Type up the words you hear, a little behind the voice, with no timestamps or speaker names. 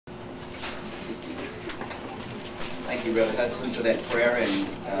Thank you, Brother Hudson, for that prayer, and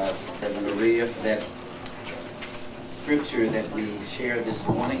Brother Maria for that scripture that we shared this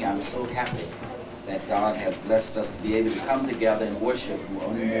morning. I'm so happy that God has blessed us to be able to come together and worship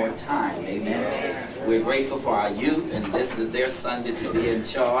one more time. Amen. We're grateful for our youth, and this is their Sunday to be in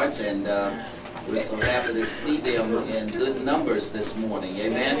charge, and we're so happy to see them in good numbers this morning.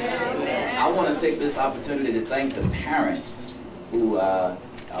 Amen. I want to take this opportunity to thank the parents who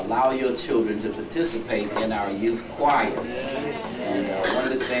allow your children to participate in our youth choir. And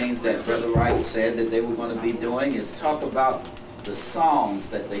one of the things that Brother Wright said that they were going to be doing is talk about the songs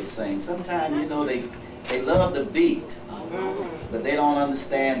that they sing. Sometimes, you know, they love the beat, but they don't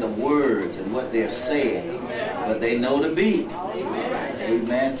understand the words and what they're saying. But they know the beat.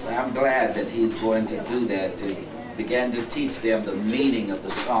 Amen. So I'm glad that he's going to do that, to begin to teach them the meaning of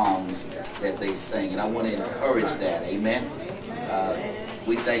the songs that they sing. And I want to encourage that. Amen.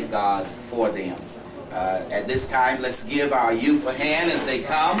 We thank God for them. At this time, let's give our youth a hand as they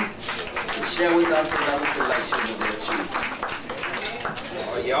come to share with us another selection of their choosing.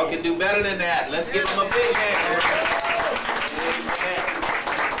 Oh, y'all can do better than that. Let's give them a big hand.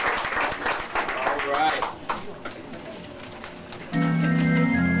 All right.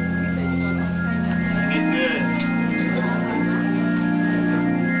 Sing it good.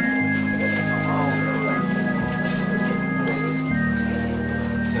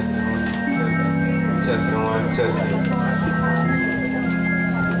 Testing one, testing.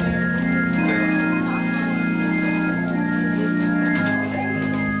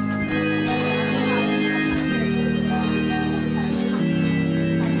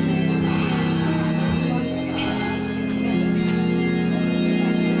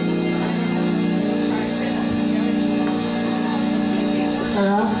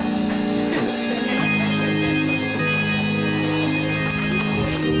 Hello?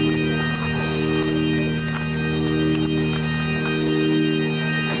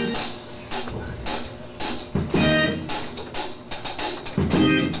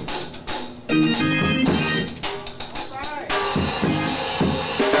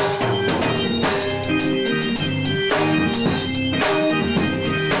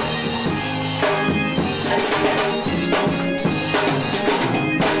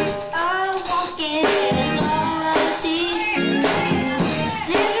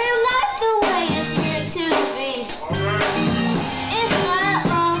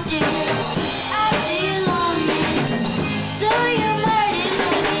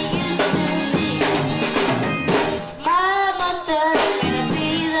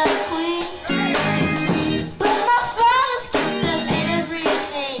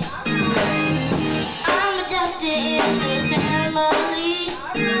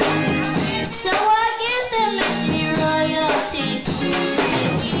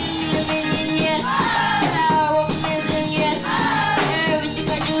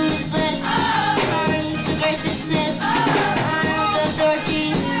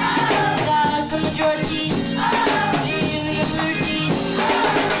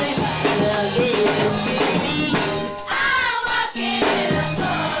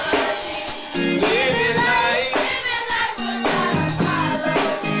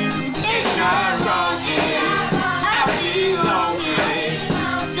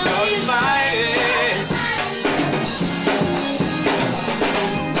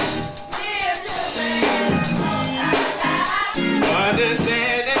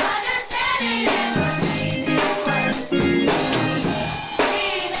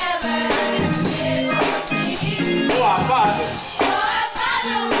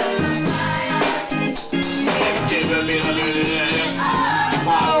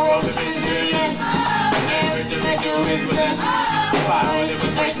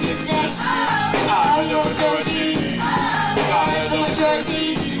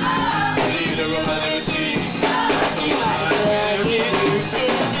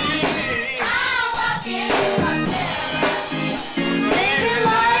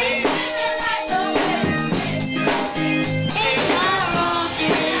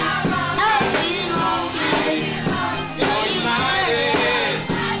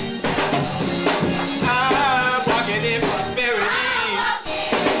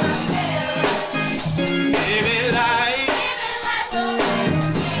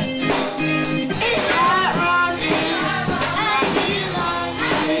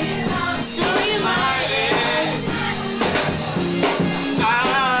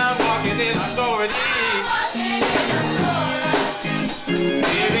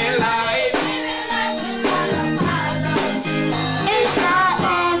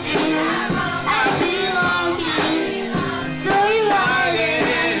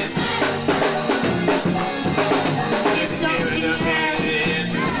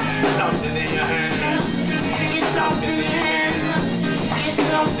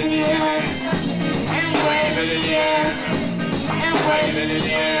 wave it in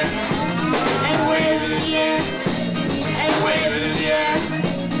the air, and wave it in the air, and wave it in the air.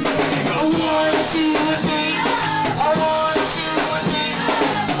 A 1, 2, 3, a 1, 2, 3,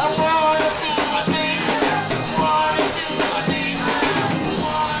 a 1, 2, 3, 1, 2, 3,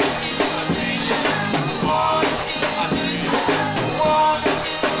 1, 2, 3, 1, 2, 3, 1,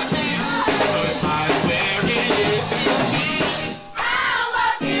 2, 3. Put my where it is to me. I'm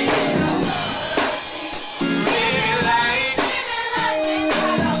walking in authority. Living life.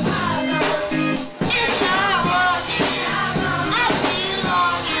 It's not walking. I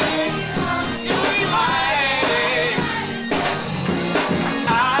belong in. Doing my way.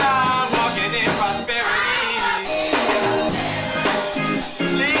 I'm walking in prosperity.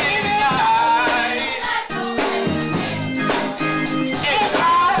 Living life. It's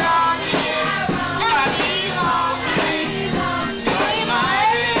not walking. I belong in. Doing my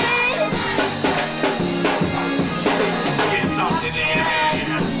way. Get something in your hand.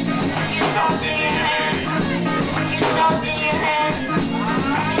 Get something in your hand. Get something in your hand.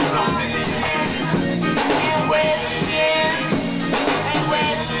 Get something in your hand. And wave it in the air. And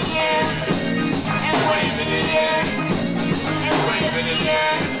wave it in the air. And wave it in the air. And wave it in the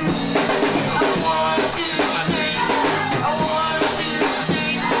air. A 1, 2, 3. A 1, 2,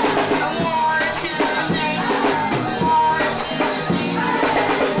 3. A 1, 2, 3. 1, 2, 3.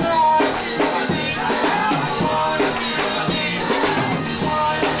 1, 2, 3. 1, 2, 3.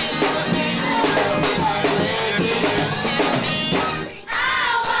 1, 2, 3. Wave it to me.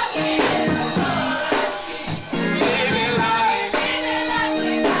 I'm walking in authority. Living life.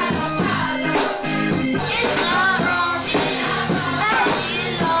 It's not wrong. I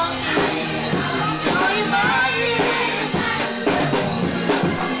belong in. Doing my way.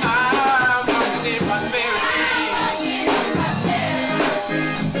 I'm walking in prosperity.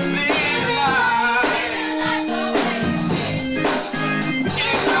 Living life.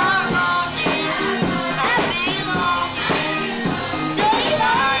 It's not wrong. I belong in. Doing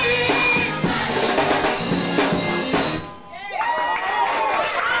my way.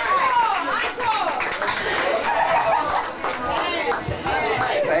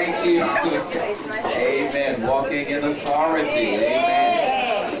 Thank you. Amen. Walking in authority.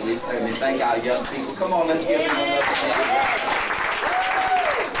 Amen. We certainly thank our young people. Come on, let's give them another hand.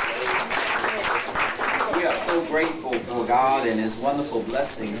 We are so grateful for God and His wonderful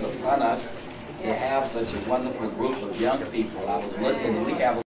blessings upon us to have such a wonderful group of young people. I was looking, and we have